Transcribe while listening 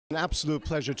An absolute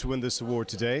pleasure to win this award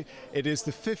today. It is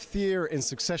the 5th year in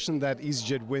succession that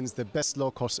easyJet wins the best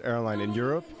low-cost airline in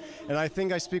Europe. And I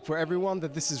think I speak for everyone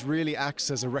that this is really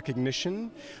acts as a recognition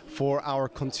for our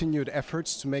continued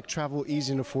efforts to make travel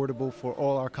easy and affordable for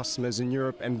all our customers in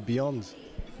Europe and beyond.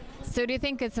 So do you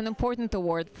think it's an important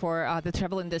award for the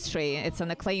travel industry? It's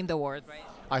an acclaimed award, right?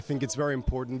 I think it's very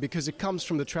important because it comes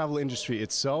from the travel industry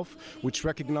itself, which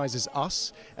recognizes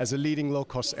us as a leading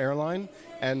low-cost airline,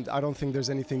 and I don't think there's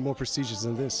anything more prestigious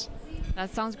than this. That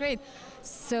sounds great.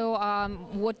 So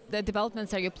what the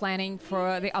developments are you planning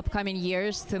for the upcoming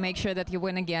years to make sure that you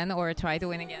win again or try to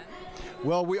win again?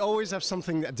 Well, we always have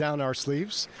something down our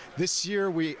sleeves. This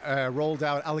year we rolled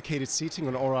out allocated seating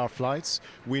on all our flights.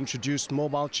 We introduced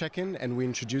mobile check-in and we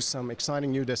introduced some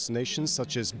exciting new destinations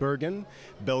such as Bergen,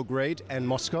 Belgrade and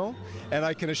Moscow. And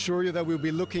I can assure you that we'll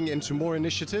be looking into more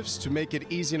initiatives to make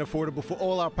it easy and affordable for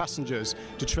all our passengers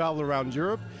to travel around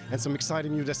Europe and some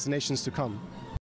exciting new destinations to come.